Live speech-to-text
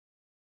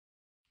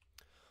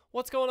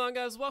What's going on,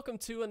 guys? Welcome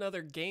to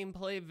another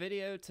gameplay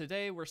video.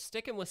 Today we're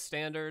sticking with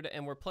Standard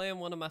and we're playing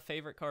one of my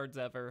favorite cards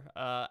ever.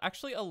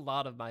 Actually a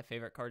lot of my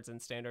favorite cards in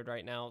Standard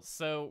right now.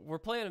 So we're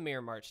playing a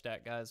Mirror March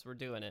deck, guys. We're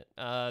doing it.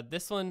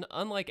 This one,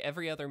 unlike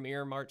every other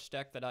Mirror March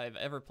deck that I've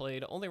ever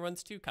played, only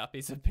runs 2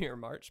 copies of Mirror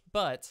March,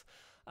 but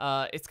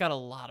it's got a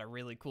lot of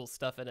really cool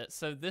stuff in it.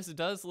 So this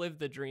does live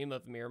the dream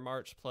of Mirror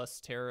March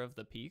plus Terror of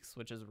the Peaks,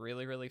 which is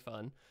really, really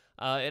fun.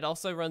 It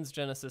also runs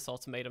Genesis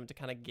Ultimatum to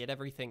kind of get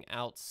everything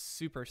out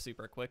super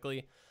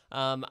quickly.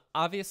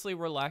 Obviously,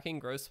 we're lacking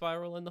Growth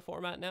Spiral in the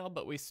format now,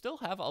 but we still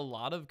have a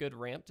lot of good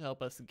ramp to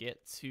help us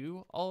get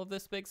to all of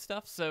this big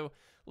stuff. So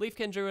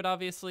Leafkin Druid,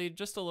 obviously,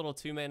 just a little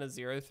 2-mana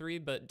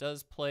 0/3, but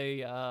does play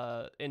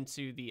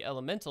into the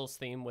Elementals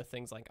theme with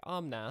things like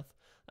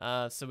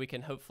Omnath. So we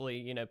can hopefully,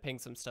 you know, ping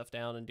some stuff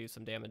down and do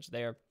some damage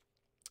there.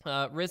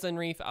 Risen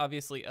Reef,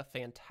 obviously a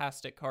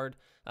fantastic card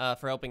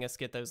for helping us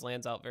get those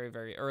lands out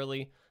very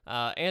early,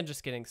 and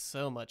just getting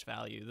so much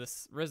value.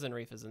 This Risen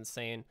Reef is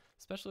insane,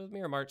 especially with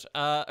Mirror March.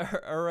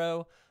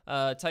 Uro,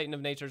 Titan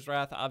of Nature's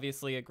Wrath,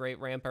 obviously a great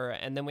ramper,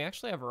 and then we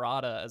actually have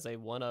Radha as a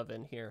one-of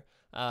in here,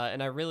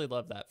 and I really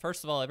love that.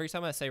 First of all, every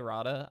time I say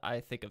Radha, I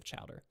think of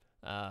Chowder.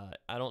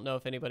 I don't know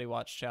if anybody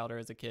watched Chowder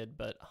as a kid,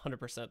 but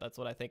 100% that's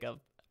what I think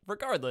of.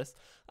 Regardless,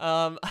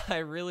 I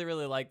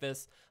really like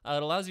this.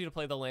 It allows you to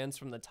play the lands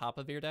from the top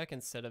of your deck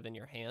instead of in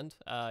your hand.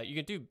 You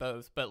can do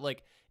both, but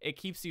like it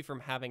keeps you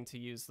from having to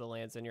use the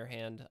lands in your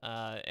hand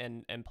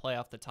and play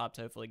off the top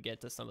to hopefully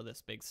get to some of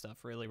this big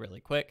stuff really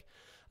quick.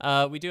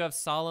 We do have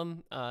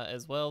Solemn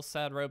as well,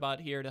 Sad Robot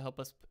here to help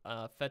us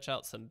fetch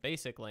out some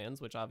basic lands,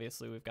 which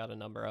obviously we've got a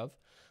number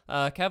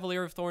of.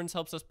 Cavalier of Thorns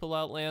helps us pull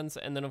out lands,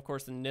 and then of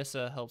course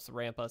Nissa helps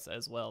ramp us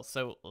as well.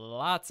 So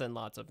lots and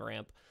lots of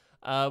ramp.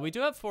 We do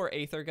have 4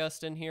 Aether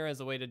Gust in here as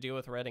a way to deal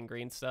with red and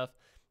green stuff.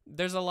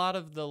 There's a lot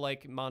of the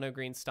like mono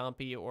green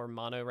stompy or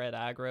mono red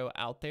aggro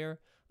out there.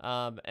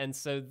 And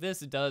so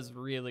this does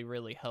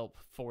really help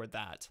for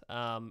that.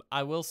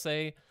 I will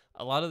say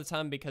a lot of the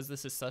time, because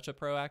this is such a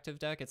proactive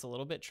deck, it's a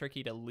little bit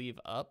tricky to leave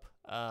up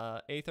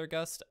Aether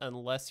Gust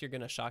unless you're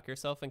going to shock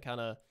yourself and kind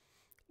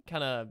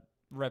of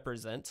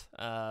represent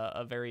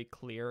a very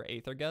clear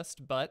Aether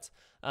Gust. But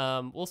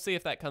we'll see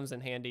if that comes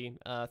in handy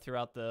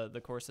throughout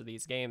the course of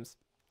these games.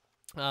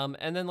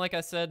 And then, like I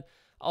said,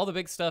 all the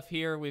big stuff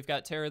here, we've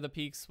got Terror of the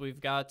Peaks,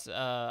 we've got,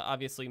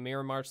 obviously,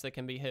 Mirror March that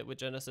can be hit with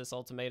Genesis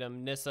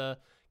Ultimatum, Nissa,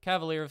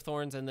 Cavalier of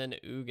Thorns, and then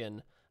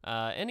Ugin.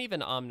 And even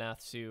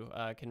Omnath, too,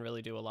 can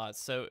really do a lot.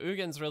 So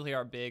Ugin's really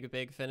our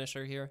big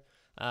finisher here.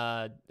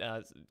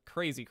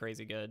 Crazy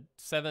good.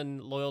 7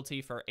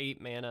 loyalty for 8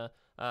 mana,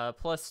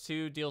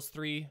 +2 deals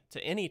 3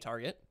 to any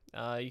target.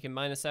 You can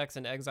 -X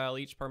and exile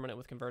each permanent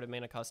with converted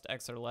mana cost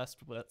X or less,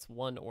 that's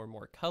 1 or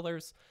more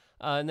colors.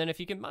 And then if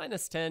you can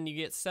 -10, you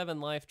get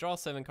 7 life, draw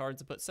 7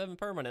 cards, and put 7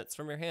 permanents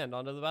from your hand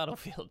onto the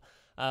battlefield,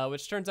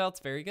 which turns out it's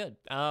very good.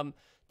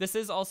 This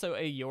is also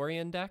a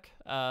Yorion deck,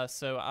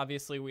 so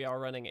obviously we are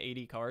running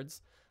 80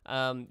 cards.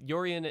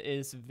 Yorion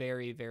is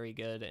very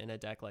good in a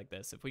deck like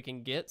this. If we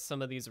can get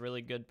some of these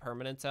really good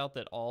permanents out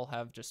that all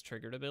have just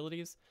triggered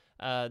abilities,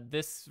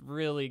 this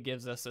really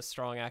gives us a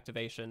strong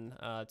activation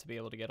to be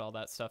able to get all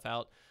that stuff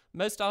out.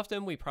 Most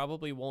often, we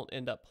probably won't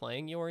end up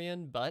playing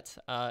Yorion, but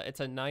it's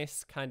a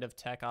nice kind of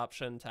tech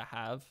option to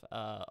have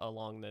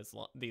along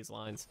these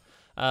lines.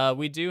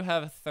 We do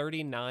have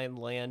 39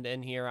 land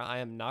in here. I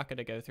am not going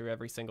to go through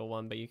every single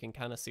one, but you can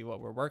kind of see what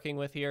we're working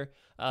with here.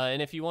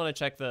 And if you want to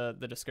check the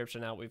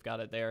description out, we've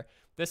got it there.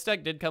 This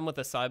deck did come with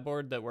a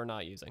sideboard that we're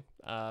not using,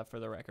 for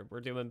the record.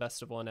 We're doing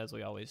best of 1 as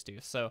we always do.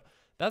 So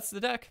that's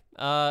the deck.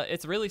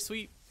 It's really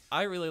sweet.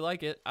 I really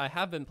like it. I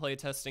have been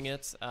playtesting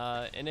it,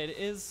 and it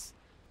is,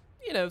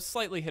 you know,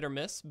 slightly hit or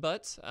miss,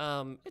 but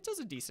it does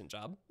a decent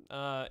job.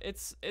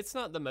 It's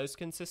not the most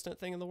consistent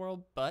thing in the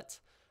world, but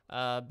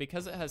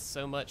because it has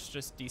so much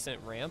just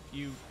decent ramp,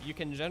 you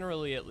can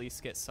generally at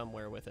least get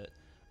somewhere with it.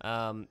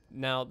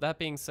 Now, that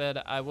being said,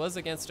 I was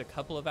against a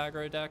couple of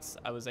aggro decks.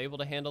 I was able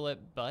to handle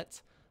it,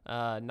 but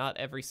not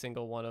every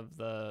single one of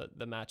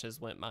the matches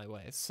went my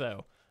way.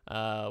 So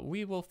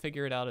we will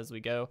figure it out as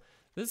we go.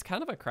 This is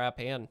kind of a crap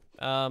hand.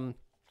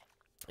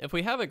 If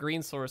we have a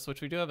green source,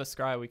 which we do have a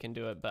scry, we can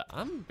do it, but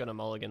I'm going to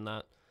mulligan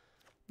that.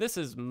 This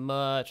is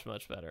much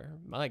better.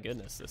 My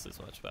goodness, this is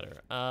much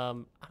better.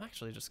 I'm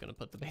actually just going to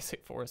put the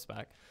basic forest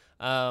back.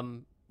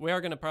 We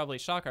are going to probably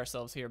shock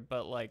ourselves here,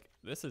 but like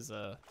this is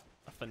a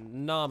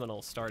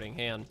phenomenal starting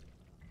hand.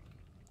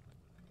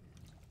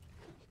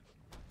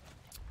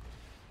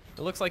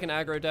 It looks like an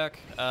aggro deck,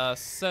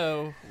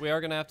 so we are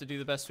going to have to do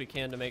the best we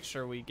can to make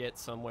sure we get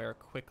somewhere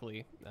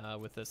quickly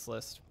with this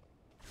list.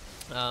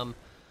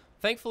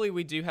 Thankfully,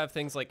 we do have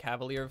things like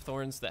Cavalier of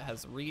Thorns that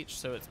has reach,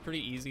 so it's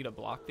pretty easy to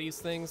block these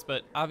things,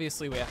 but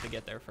obviously we have to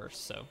get there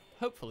first, so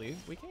hopefully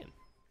we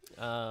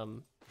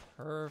can.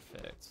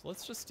 Perfect.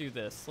 Let's just do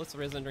this. Let's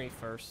Risen Reef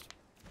first.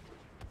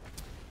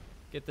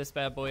 Get this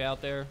bad boy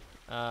out there.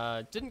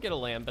 Didn't get a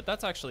land, but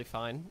that's actually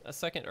fine. A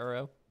second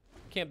Uro.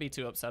 Can't be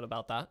too upset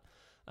about that.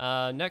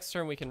 Next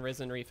turn we can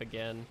Risen Reef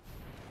again,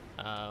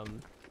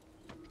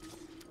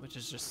 which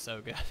is just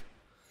so good.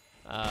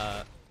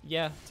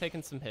 Yeah,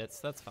 taking some hits,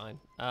 that's fine.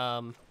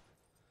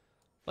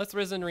 Let's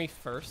Risen Reef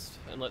first,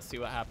 and let's see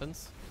what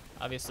happens.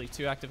 Obviously,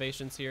 2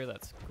 activations here,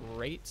 that's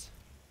great.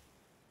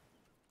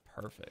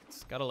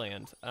 Perfect, gotta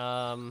land.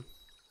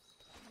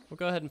 We'll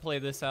go ahead and play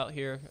this out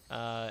here,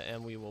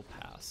 and we will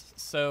pass.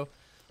 So,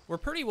 we're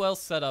pretty well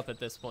set up at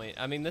this point.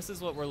 I mean, this is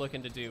what we're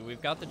looking to do.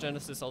 We've got the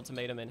Genesis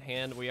Ultimatum in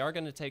hand. We are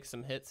going to take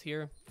some hits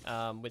here,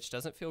 which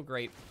doesn't feel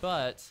great,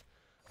 but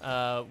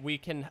we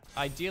can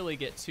ideally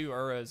get 2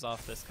 Uros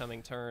off this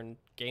coming turn,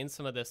 gain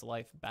some of this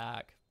life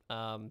back,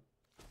 and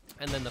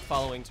then the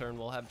following turn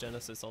we'll have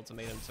Genesis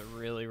Ultimatum to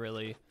really,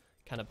 really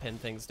kind of pin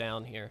things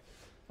down here.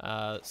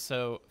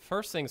 So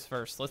first things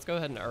first, let's go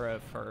ahead and Uro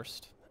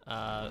first,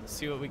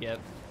 see what we get.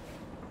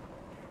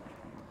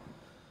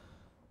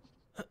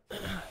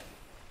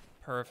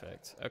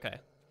 Perfect. Okay.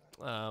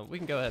 We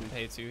can go ahead and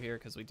pay 2 here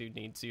because we do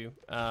need to.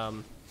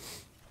 Let's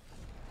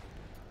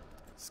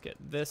get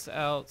this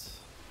out.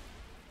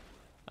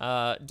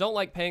 Don't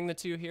like paying the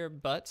 2 here,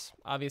 but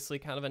obviously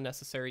kind of a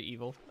necessary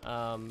evil.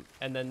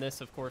 And then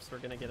this, of course, we're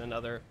going to get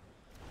another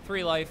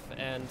 3 life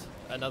and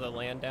another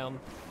land down.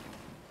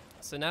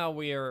 So now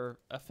we are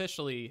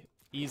officially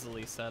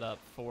easily set up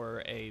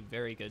for a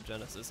very good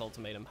Genesis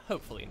Ultimatum,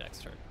 hopefully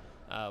next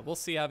turn. We'll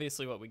see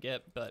obviously what we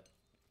get, but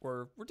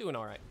we're doing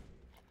all right.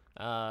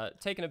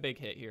 Taking a big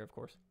hit here, of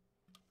course.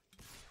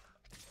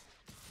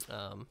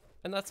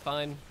 And that's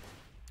fine.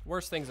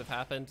 Worse things have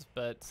happened,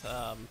 but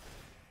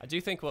I do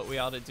think what we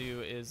ought to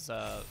do is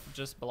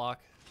just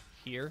block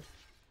here.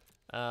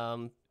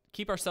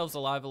 Keep ourselves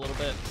alive a little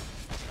bit.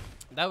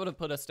 That would have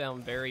put us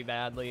down very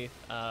badly,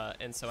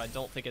 and so I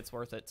don't think it's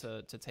worth it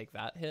to take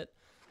that hit.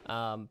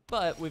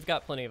 But we've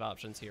got plenty of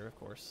options here, of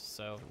course,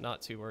 so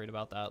not too worried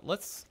about that.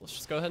 Let's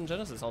just go ahead and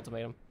Genesis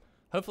Ultimatum.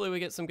 Hopefully we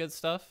get some good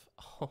stuff.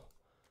 Oh,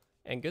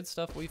 and good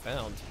stuff we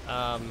found.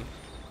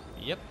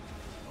 Yep.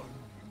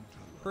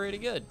 Pretty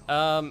good.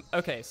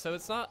 Okay, so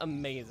it's not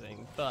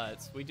amazing,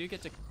 but we do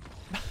get to...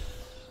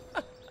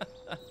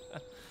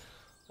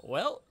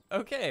 Well,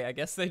 okay, I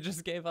guess they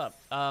just gave up.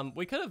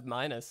 We could have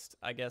minused,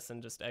 I guess,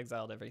 and just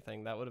exiled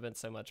everything. That would have been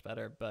so much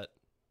better, but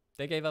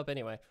they gave up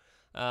anyway.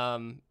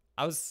 I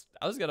was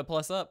gonna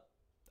plus up.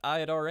 I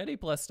had already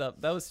plussed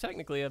up. That was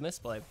technically a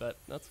misplay, but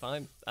that's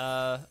fine.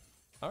 All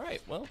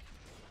right, well,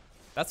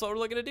 that's what we're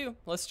looking to do.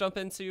 Let's jump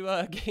into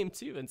game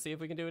 2 and see if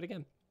we can do it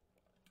again.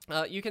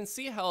 You can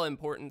see how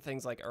important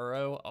things like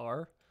Uro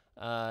are,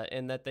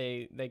 in that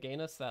they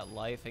gain us that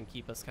life and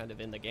keep us kind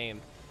of in the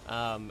game.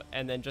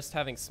 And then just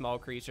having small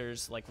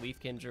creatures like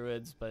Leafkin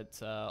Druids,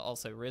 but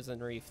also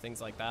Risen Reef,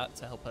 things like that,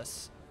 to help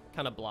us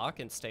kind of block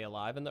and stay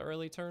alive in the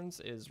early turns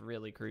is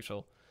really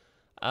crucial.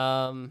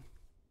 I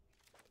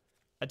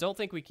don't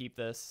think we keep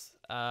this.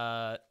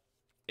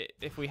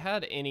 If we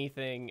had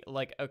anything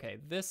like, okay,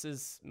 this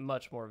is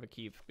much more of a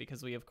keep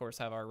because we of course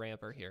have our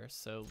ramper here.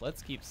 So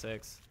let's keep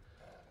 6.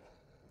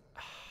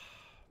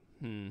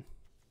 I'm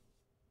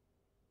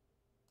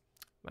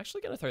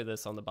actually gonna throw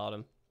this on the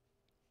bottom,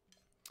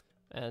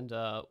 and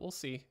we'll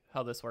see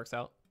how this works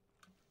out.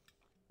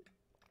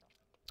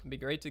 It'd be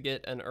great to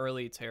get an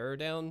early terror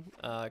down,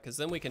 because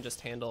then we can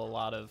just handle a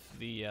lot of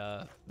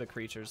the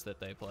creatures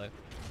that they play.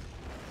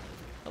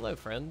 Hello,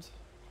 friend.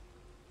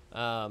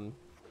 I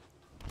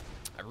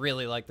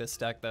really like this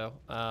deck though.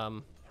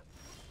 All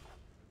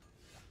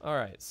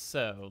right,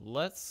 so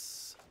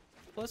let's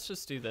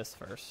just do this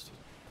first.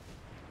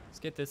 Let's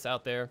get this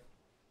out there.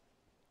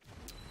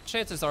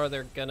 Chances are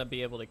they're gonna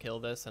be able to kill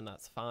this, and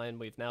that's fine.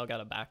 We've now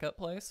got a backup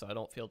play, so I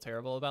don't feel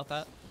terrible about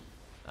that.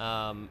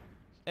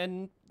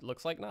 And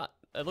looks like not.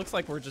 It looks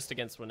like we're just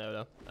against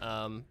Winota,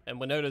 and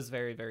Winota's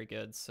very, very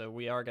good, so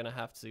we are gonna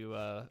have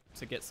to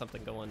get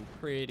something going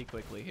pretty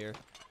quickly here.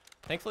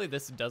 Thankfully,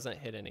 this doesn't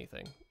hit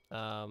anything.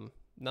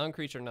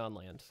 Non-creature,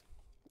 non-land.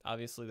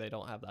 Obviously, they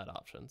don't have that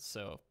option,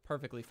 so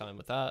perfectly fine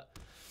with that.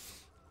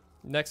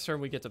 Next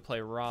turn, we get to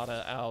play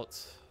Radha out.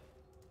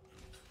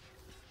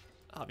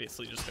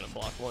 Obviously, just gonna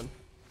block 1.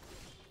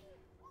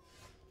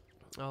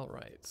 All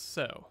right,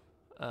 so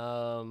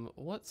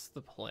what's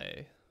the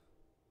play?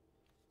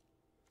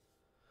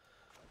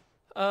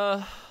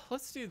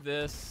 Let's do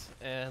this,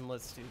 and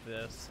let's do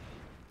this.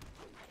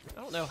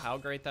 I don't know how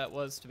great that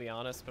was, to be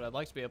honest, but I'd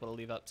like to be able to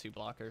leave up 2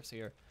 blockers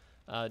here,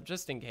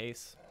 just in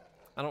case.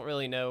 I don't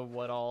really know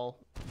what all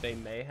they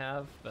may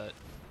have, but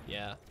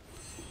yeah.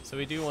 So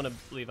we do want to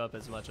leave up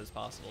as much as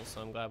possible,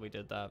 so I'm glad we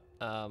did that.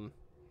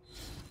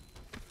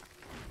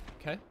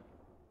 Okay,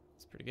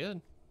 it's pretty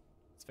good.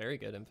 It's very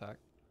good, in fact.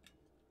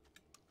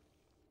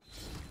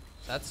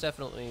 That's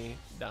definitely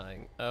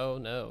dying. Oh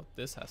no,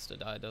 this has to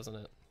die, doesn't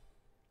it?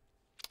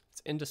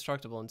 It's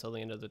indestructible until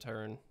the end of the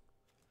turn,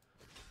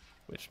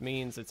 which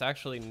means it's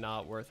actually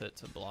not worth it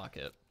to block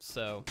it.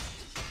 So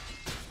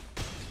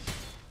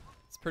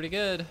it's pretty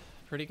good,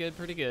 pretty good,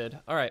 pretty good.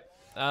 All right,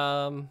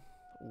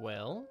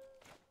 well,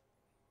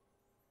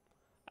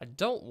 I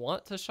don't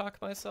want to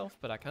shock myself,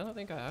 but I kind of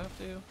think I have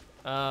to.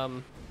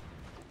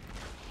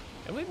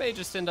 And we may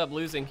just end up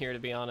losing here, to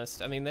be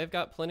honest. I mean, they've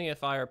got plenty of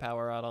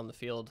firepower out on the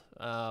field.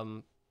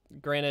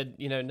 Granted,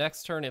 you know,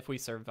 next turn if we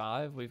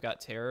survive, we've got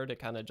Terror to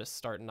kind of just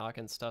start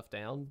knocking stuff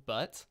down,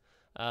 but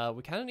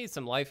we kind of need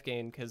some life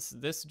gain because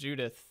this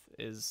Judith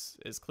is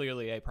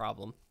clearly a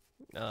problem.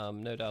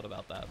 No doubt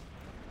about that.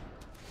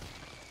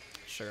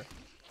 Sure.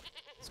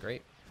 It's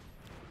great.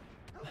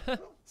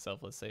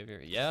 Selfless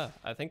savior. Yeah,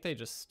 I think they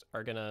just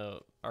are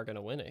gonna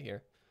win it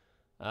here.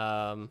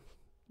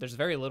 There's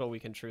very little we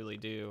can truly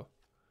do.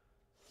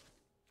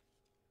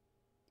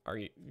 Are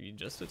you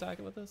just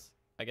attacking with this?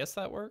 I guess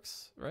that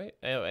works, right?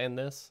 Oh, and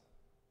this.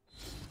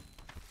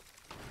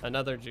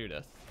 Another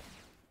Judith.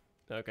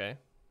 Okay.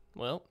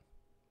 Well.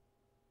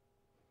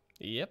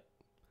 Yep.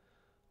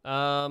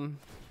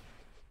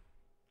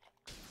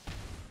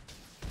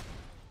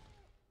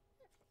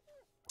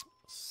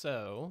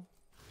 So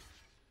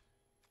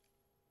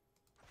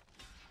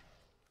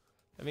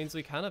that means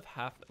we kind of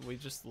we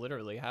just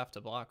literally have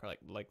to block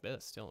like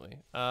this, don't we?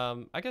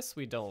 I guess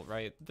we don't,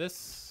 right?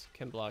 This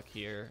can block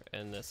here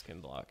and this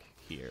can block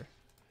here.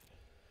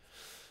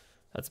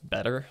 That's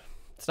better.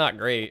 It's not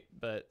great,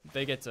 but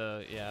they get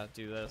to, yeah,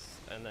 do this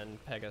and then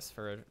peg us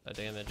for a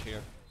damage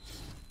here.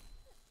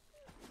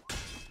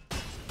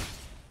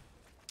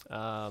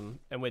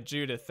 And with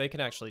Judith, they can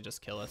actually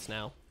just kill us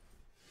now.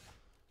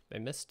 They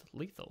missed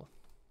lethal.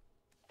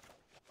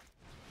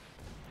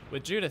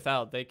 With Judith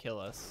out, they kill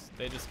us.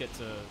 They just get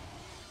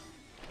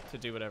to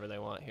do whatever they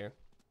want here.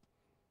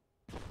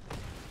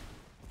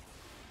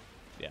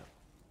 Yeah.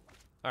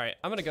 All right,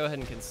 I'm gonna go ahead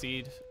and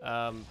concede.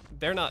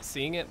 They're not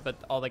seeing it, but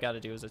all they got to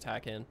do is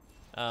attack in.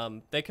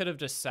 They could have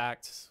just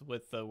sacked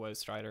with the Woe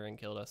Strider and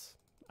killed us.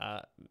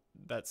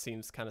 That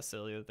seems kind of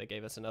silly that they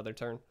gave us another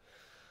turn.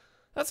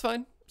 That's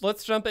fine.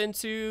 Let's jump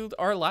into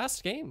our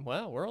last game.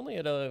 Wow, we're only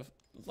at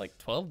like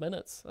 12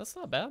 minutes. That's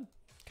not bad.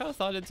 Kind of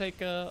thought it'd take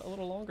a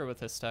little longer with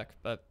this deck,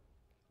 but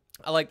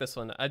I like this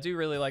one. I do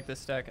really like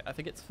this deck. I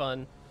think it's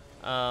fun.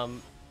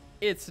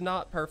 It's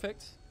not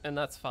perfect, and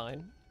that's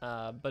fine.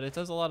 But it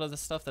does a lot of the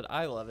stuff that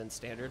I love in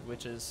Standard,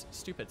 which is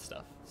stupid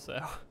stuff. So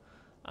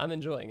I'm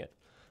enjoying it.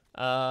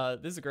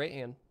 This is a great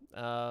hand.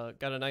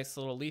 Got a nice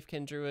little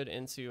Leafkin Druid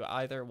into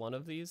either one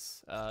of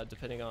these,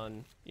 depending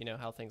on, you know,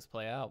 how things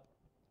play out.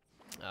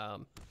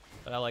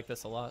 But I like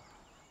this a lot.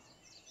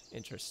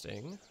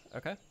 Interesting.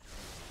 Okay.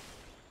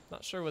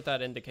 Not sure what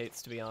that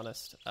indicates, to be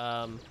honest.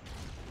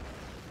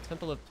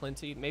 Temple of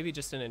Plenty, maybe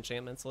just an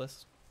enchantments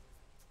list.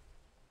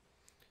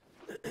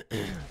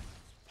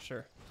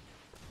 Sure.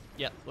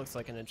 Yeah, looks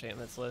like an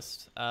enchantments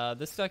list.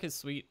 This deck is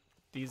sweet.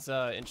 These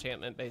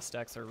enchantment-based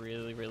decks are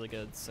really, really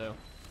good, so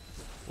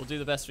we'll do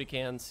the best we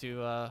can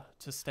to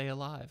stay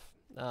alive.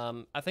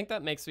 I think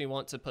that makes me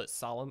want to put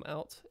Solemn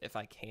out if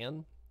I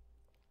can.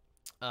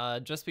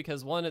 Just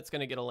because, one, it's going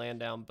to get a land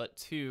down, but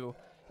two,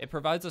 it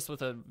provides us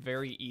with a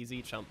very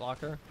easy chump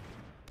blocker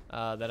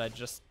that I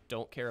just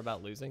don't care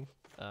about losing,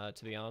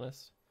 to be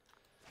honest.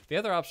 The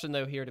other option,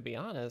 though, here, to be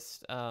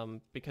honest,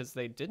 because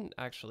they didn't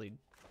actually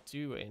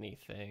do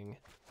anything,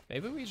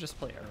 maybe we just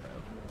play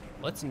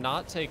Uro. Let's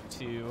not take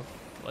two.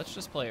 Let's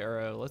just play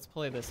Uro. Let's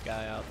play this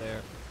guy out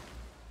there.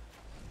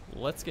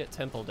 Let's get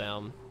Temple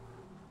down.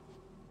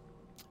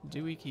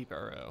 Do we keep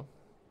Uro?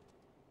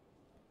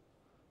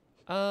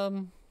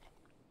 I'm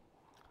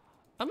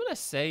gonna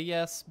say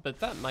yes, but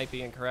that might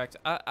be incorrect.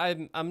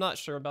 I'm not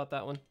sure about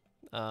that one,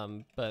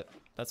 but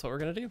that's what we're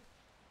gonna do.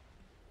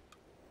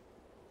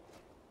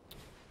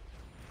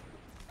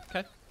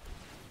 Okay,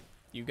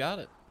 you got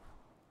it.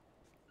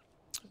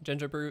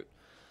 Ginger Brute.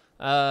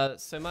 So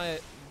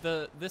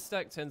this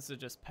deck tends to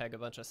just peg a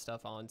bunch of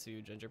stuff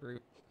onto Ginger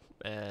Brute,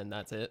 and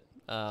that's it.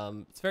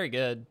 It's very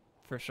good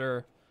for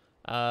sure.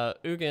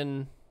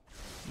 Ugin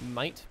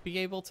might be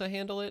able to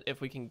handle it if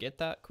we can get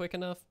that quick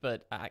enough,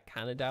 but I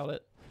kind of doubt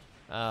it.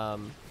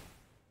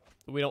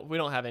 We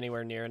don't have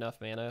anywhere near enough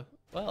mana.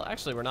 Well,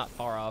 actually, we're not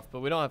far off,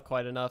 but we don't have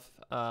quite enough.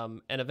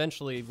 And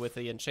eventually, with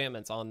the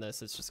enchantments on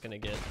this, it's just going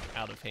to get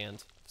out of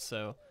hand.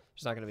 So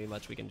there's not going to be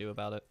much we can do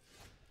about it.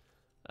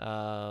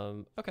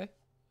 Okay,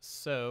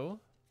 so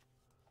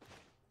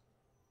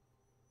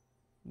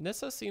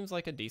Nissa seems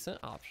like a decent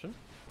option.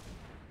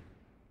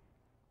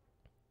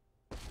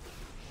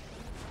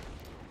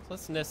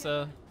 Let's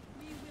Nissa.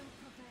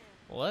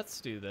 Let's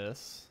do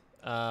this.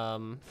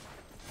 We're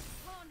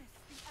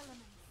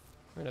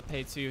gonna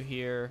pay 2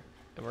 here,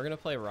 and we're gonna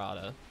play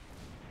Radha.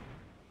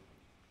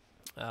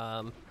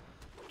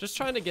 Just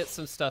trying to get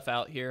some stuff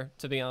out here,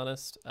 to be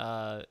honest.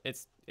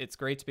 It's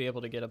great to be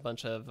able to get a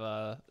bunch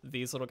of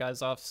these little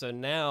guys off. So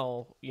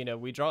now, you know,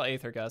 we draw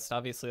Aether Gust.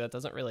 Obviously, that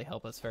doesn't really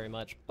help us very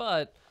much,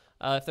 but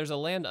if there's a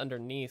land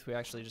underneath, we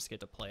actually just get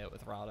to play it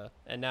with Radha.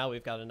 And now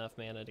we've got enough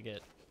mana to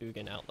get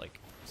Ugin out, like,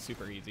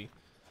 super easy.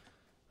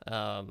 They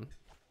are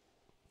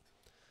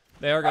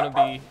going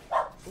to be...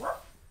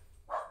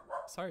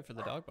 Sorry for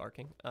the dog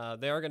barking.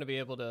 They are going to be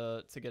able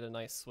to get a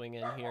nice swing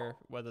in here,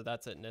 whether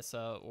that's at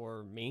Nissa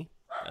or me.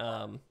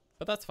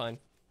 But that's fine.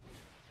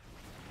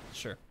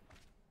 Sure.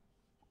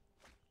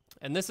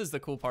 And this is the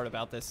cool part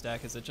about this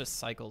deck, is it just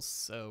cycles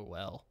so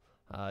well.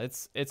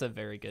 It's a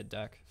very good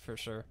deck, for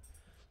sure.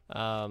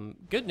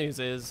 Good news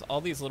is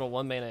all these little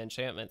 1-mana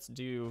enchantments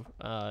do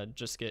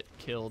just get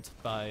killed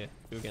by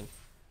Ugin.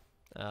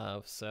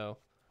 So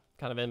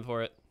kind of in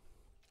for it.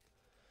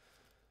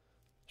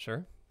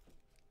 Sure.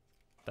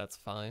 That's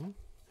fine.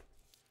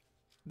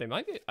 They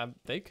might be,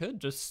 they could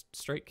just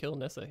straight kill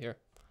Nissa here.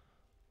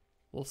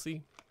 We'll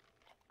see.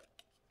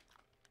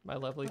 My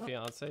lovely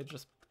fiance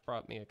just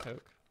brought me a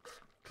Coke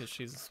because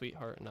she's a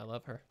sweetheart and I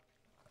love her.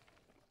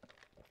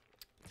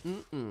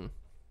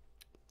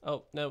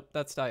 Oh, no,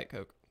 that's Diet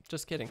Coke.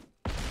 Just kidding.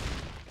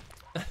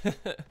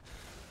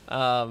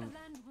 All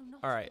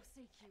right.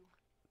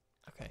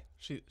 Okay,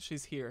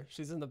 she's here.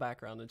 She's in the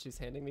background and she's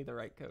handing me the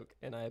right Coke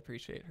and I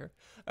appreciate her.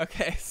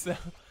 Okay, so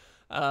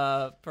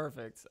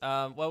perfect.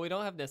 Well, we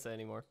don't have Nissa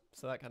anymore,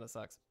 so that kind of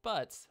sucks.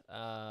 But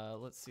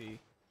let's see.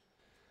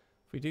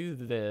 If we do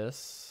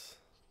this,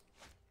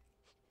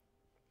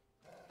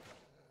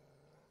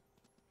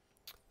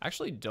 I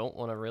actually don't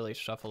want to really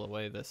shuffle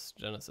away this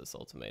Genesis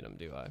Ultimatum,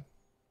 do I?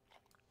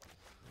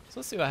 So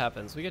let's see what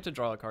happens. We get to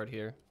draw a card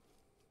here.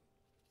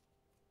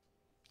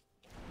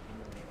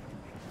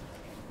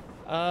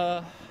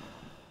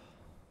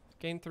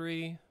 Gain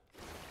 3.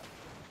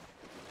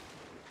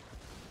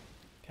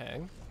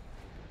 Okay.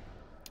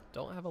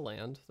 Don't have a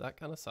land. That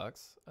kind of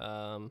sucks.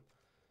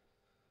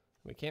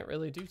 We can't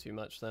really do too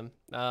much then.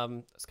 I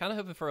was kind of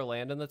hoping for a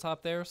land in the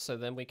top there, so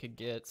then we could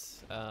get,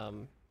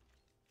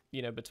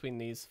 you know, between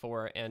these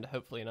 4 and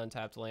hopefully an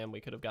untapped land, we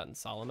could have gotten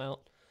Solemn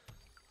out.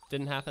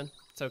 Didn't happen.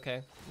 It's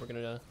okay. We're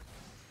gonna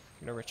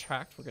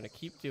retract. We're gonna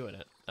keep doing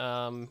it.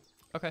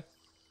 Okay.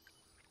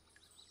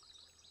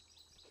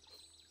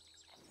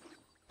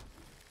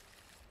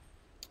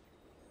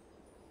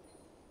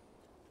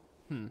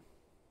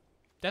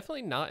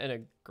 Definitely not in a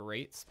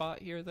great spot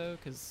here though,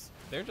 because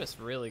they're just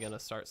really gonna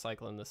start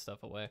cycling this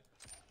stuff away.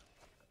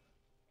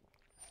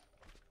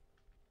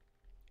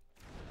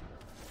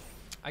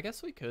 I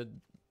guess we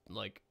could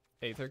like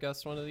Aether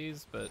Gust one of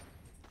these, but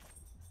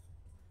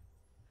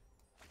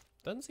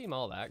doesn't seem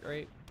all that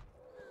great.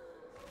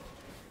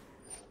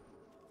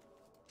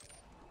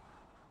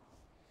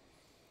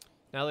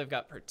 Now they've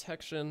got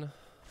protection.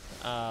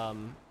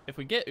 If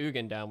we get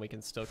Ugin down, we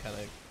can still kind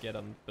of get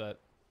them, but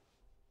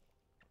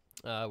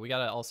we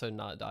gotta also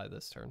not die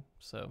this turn,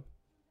 so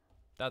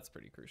that's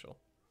pretty crucial.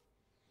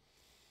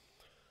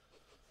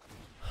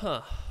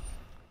 Huh.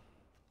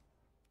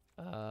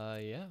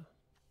 Yeah.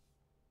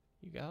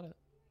 You got it.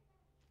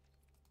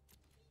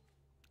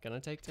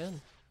 Gonna take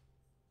 10.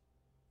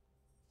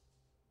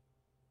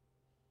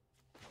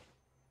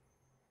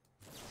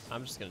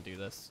 I'm just gonna do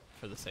this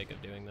for the sake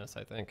of doing this,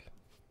 I think.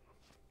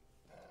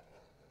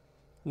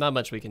 Not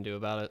much we can do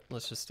about it.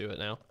 Let's just do it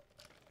now.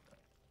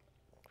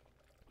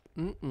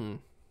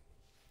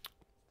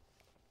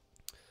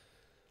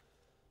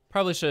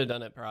 Probably should have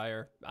done it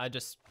prior. Yeah,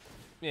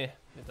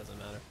 it doesn't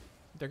matter.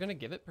 They're gonna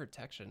give it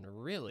protection,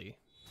 really?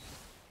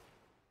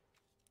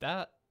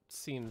 That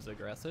seems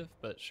aggressive,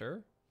 but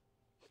sure.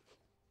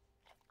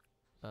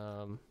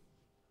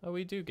 Oh,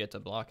 we do get to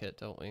block it,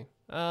 don't we?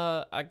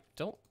 I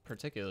don't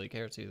particularly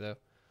care to, though.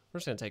 We're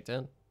just gonna take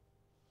 10.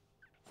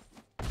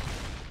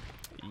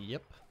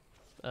 Yep.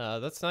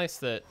 That's nice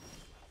that...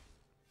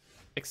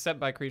 Except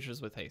by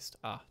creatures with haste.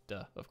 Ah,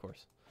 duh, of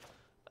course.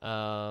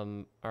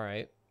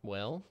 Alright,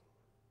 well...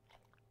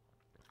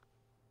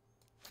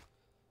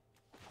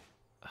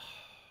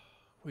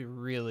 We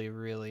really,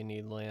 really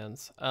need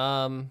lands.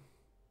 Let's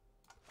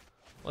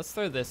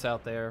throw this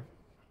out there.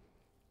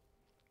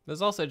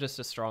 There's also just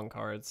a strong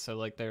card, so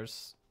like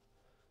there's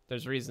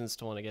reasons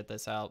to want to get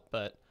this out,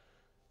 but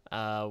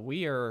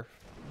we are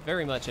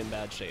very much in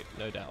bad shape,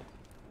 no doubt.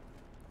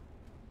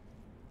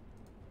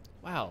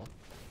 Wow,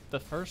 the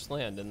first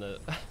land in the...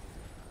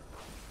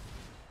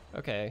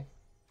 Okay.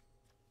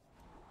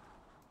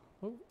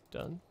 Oh,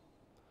 done.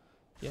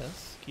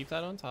 Yes, keep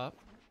that on top.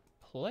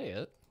 Play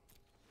it.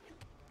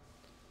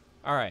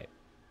 All right.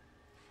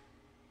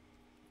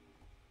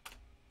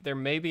 There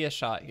may be a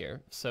shot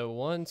here. So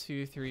 1,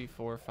 2, 3,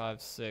 4,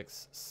 5,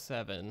 6,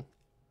 7.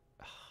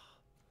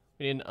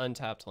 We need an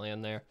untapped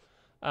land there.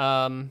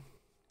 Because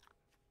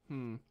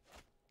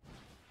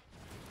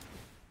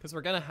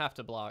we're gonna have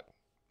to block.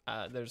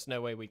 There's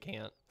no way we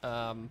can't.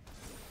 So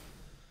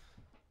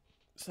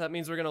that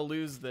means we're gonna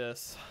lose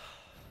this.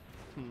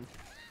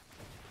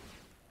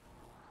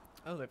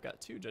 Oh, they've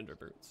got 2 Ginger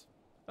Brutes.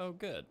 Oh,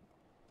 good.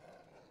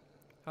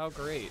 How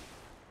great.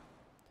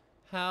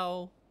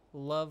 How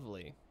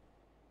lovely.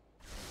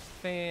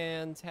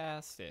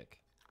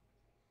 Fantastic.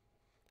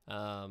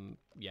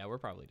 Yeah, we're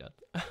probably done.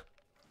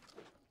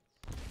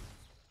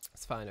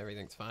 It's fine,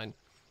 everything's fine.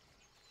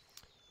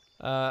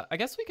 I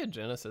guess we could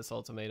Genesis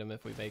Ultimatum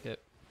if we make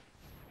it.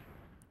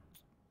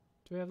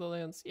 Do we have the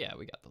lands? Yeah,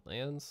 we got the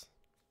lands.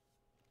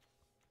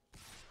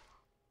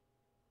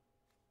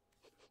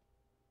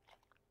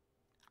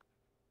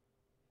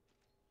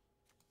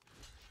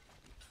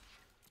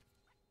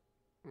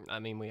 I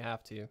mean, we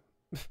have to.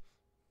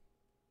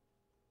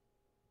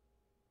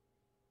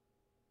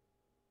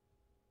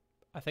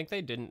 I think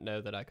they didn't know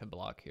that I could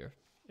block here.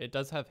 It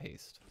does have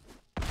haste.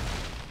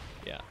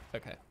 Yeah,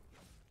 okay.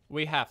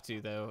 We have to,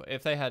 though.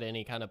 If they had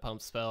any kind of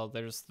pump spell,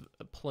 there's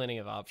plenty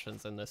of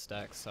options in this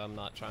deck, so I'm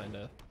not trying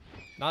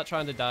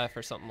to die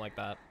for something like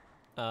that.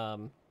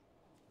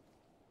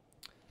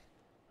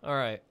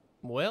 Alright,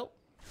 well,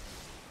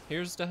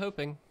 here's to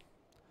hoping.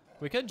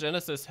 We could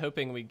Genesis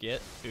hoping we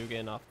get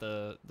Ugin off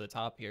the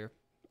top here.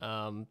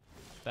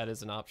 That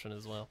is an option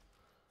as well.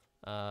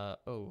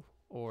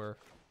 Or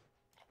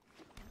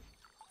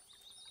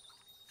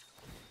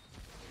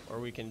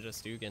we can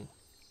just Ugin.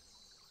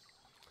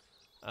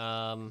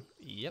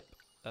 Yep,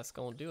 that's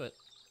gonna do it.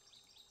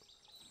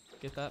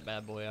 Get that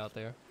bad boy out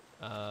there.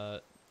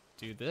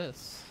 Do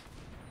this.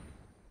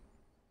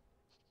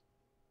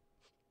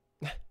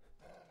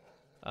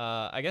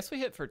 I guess we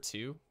hit for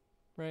 2,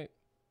 right?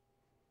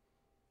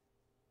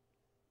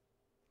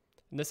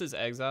 And this is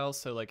Exile,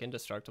 so like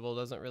Indestructible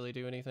doesn't really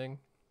do anything.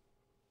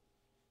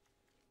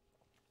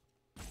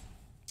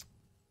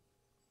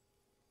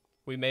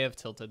 We may have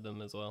tilted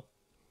them as well.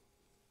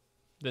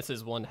 This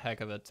is one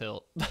heck of a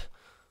tilt.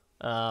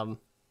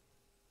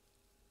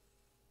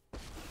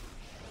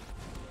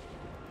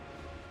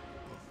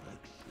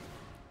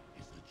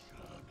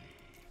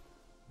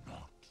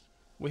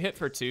 We hit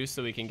for 2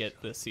 so we can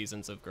get the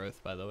Seasons of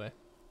Growth, by the way.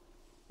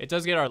 It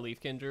does get our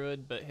Leafkin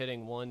Druid, but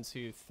hitting 1,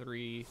 2,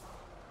 3,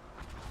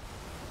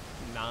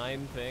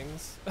 9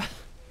 things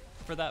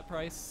for that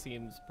price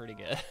seems pretty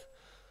good.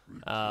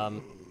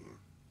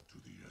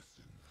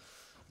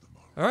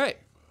 Alright.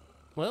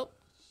 Well,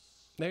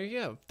 there you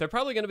go. They're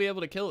probably going to be able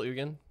to kill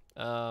Ugin.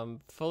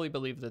 Fully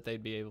believe that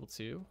they'd be able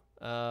to.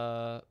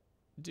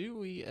 Do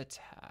we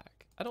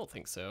attack? I don't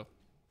think so.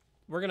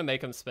 We're going to make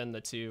them spend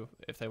the 2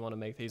 if they want to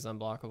make these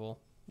unblockable.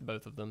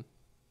 Both of them.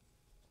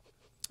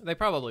 They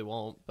probably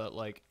won't, but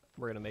like,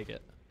 we're going to make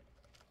it.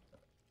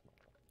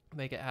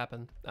 Make it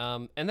happen.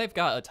 And they've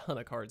got a ton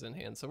of cards in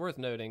hand, so worth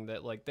noting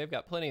that like they've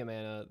got plenty of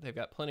mana, they've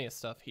got plenty of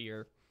stuff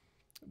here,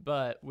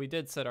 but we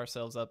did set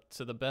ourselves up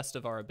to the best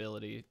of our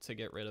ability to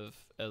get rid of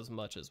as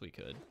much as we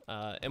could.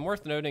 And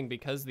worth noting,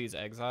 because these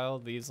exile,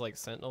 these like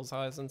Sentinel's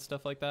Eyes and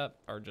stuff like that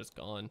are just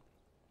gone,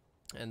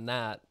 and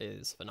that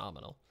is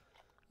phenomenal.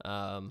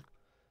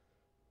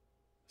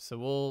 So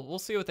we'll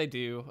see what they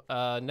do.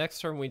 Next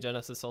turn we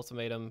Genesis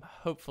Ultimatum,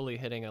 hopefully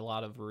hitting a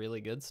lot of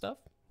really good stuff,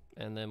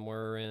 and then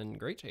we're in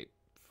great shape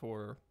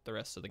for the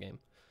rest of the game.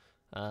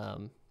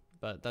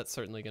 But that's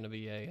certainly going to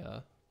be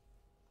a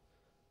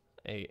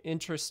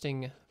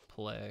interesting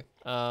play.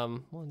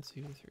 1, 2,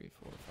 3, 4,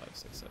 5,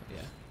 6, 7.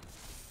 Yeah.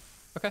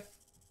 Okay.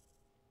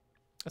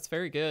 That's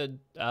very good.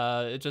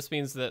 It just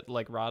means that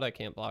like Radha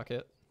can't block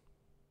it.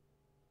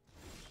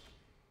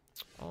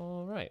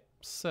 All right.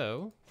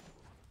 So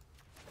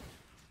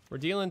we're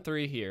dealing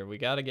 3 here. We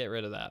got to get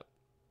rid of that.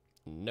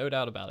 No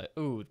doubt about it.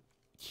 Ooh,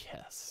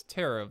 yes.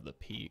 Terror of the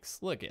Peaks.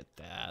 Look at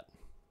that.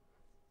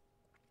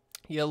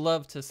 You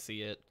love to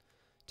see it.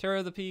 Terror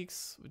of the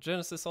Peaks,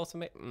 Genesis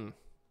Ultimate.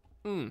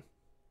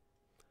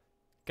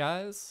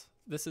 Guys,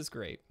 this is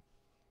great.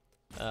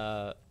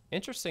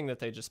 Interesting that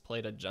they just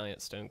played a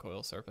giant Stone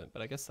Coil Serpent,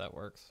 but I guess that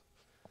works.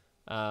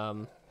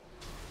 Done.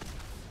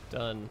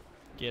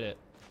 Get it.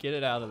 Get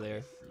it out of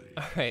there.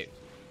 All right,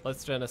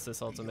 let's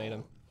Genesis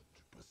Ultimatum.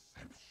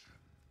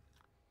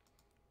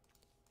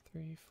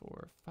 3,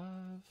 4,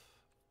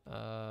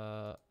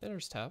 5.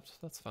 Enters tapped.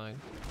 That's fine.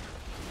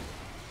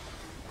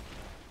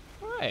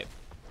 All right.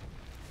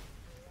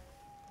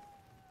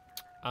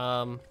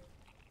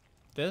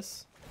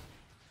 This.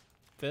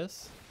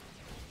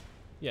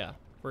 Yeah,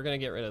 we're gonna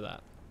get rid of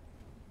that.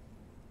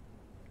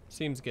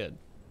 Seems good.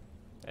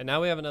 And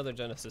now we have another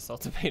Genesis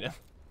Ultimatum.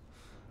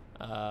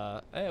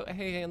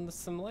 Hey, and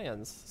some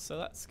lands, so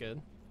that's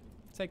good.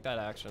 Take that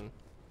action.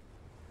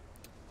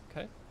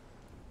 Okay.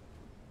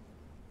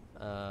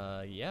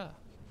 Yeah.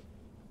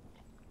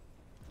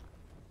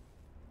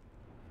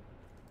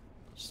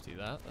 Just do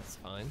that, that's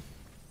fine.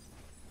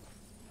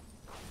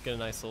 Get a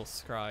nice little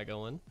scry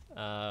going.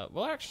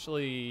 We'll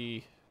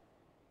actually...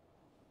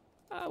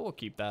 we'll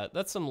keep that.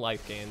 That's some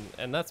life gain,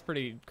 and that's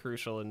pretty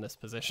crucial in this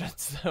position,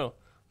 so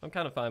I'm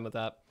kind of fine with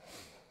that.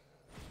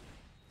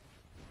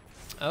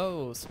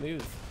 Oh,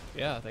 smooth.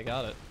 Yeah, they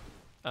got it.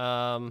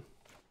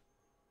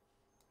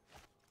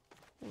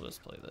 We'll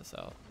just play this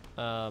out.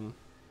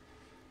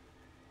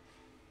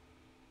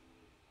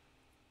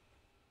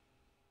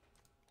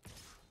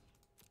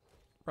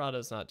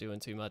 Radha's not doing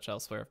too much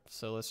elsewhere,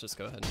 so let's just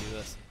go ahead and do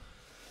this.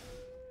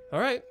 All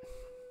right.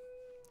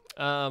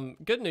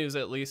 Good news,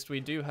 at least we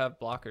do have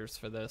blockers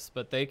for this,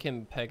 but they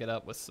can peg it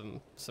up with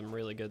some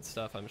really good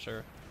stuff, I'm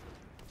sure.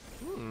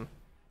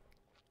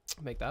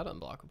 Make that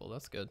unblockable.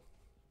 That's good.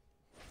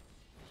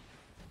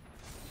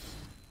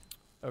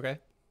 Okay.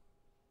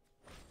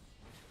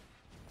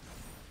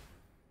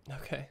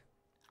 Okay.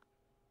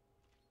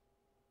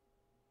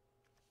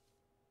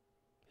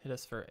 Hit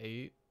us for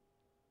 8.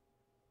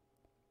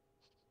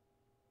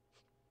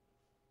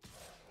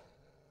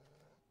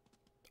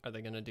 Are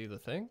they gonna do the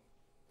thing?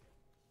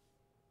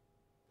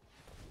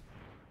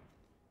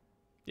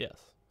 Yes.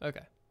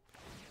 Okay.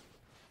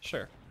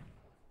 Sure.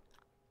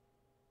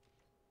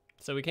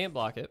 So we can't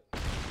block it.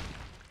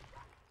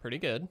 Pretty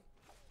good.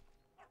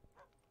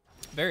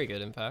 Very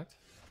good, in fact.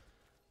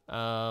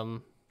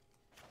 1,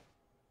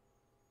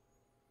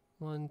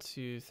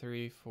 2,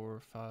 3, 4,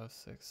 5,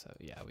 6, 7.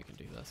 Yeah, we can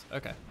do this.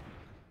 Okay.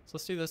 So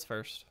let's do this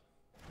first.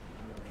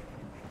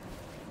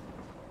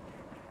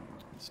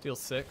 Steal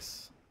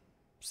 6.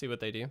 See what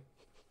they do.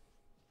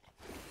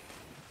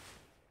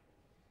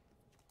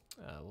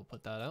 We'll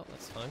put that out.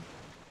 That's fine.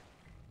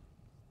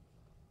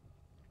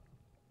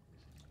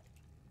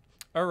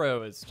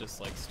 Uro is just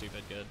like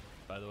stupid good,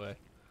 by the way.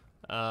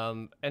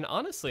 And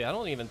honestly, I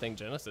don't even think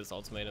Genesis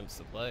Ultimatum's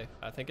to play.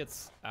 I think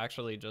it's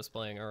actually just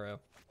playing Uro.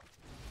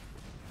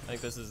 I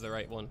think this is the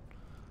right one.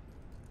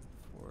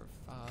 4,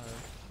 5.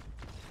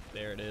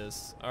 There it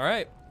is. All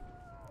right,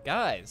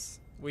 guys,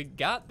 we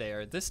got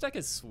there. This deck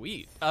is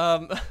sweet.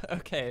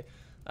 Okay.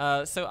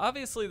 So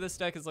obviously this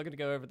deck is looking to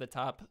go over the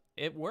top.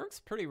 It works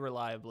pretty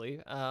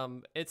reliably.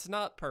 It's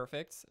not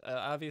perfect,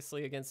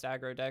 obviously against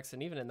aggro decks,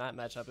 and even in that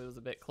matchup it was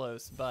a bit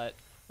close, but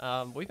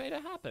we made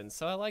it happen,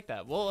 so I like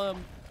that. We'll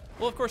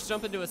of course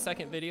jump into a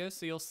second video,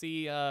 so you'll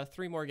see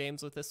 3 more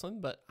games with this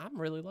one, but I'm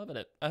really loving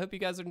it. I hope you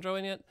guys are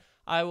enjoying it.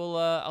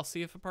 I'll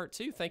see you for part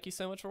 2. Thank you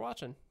so much for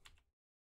watching.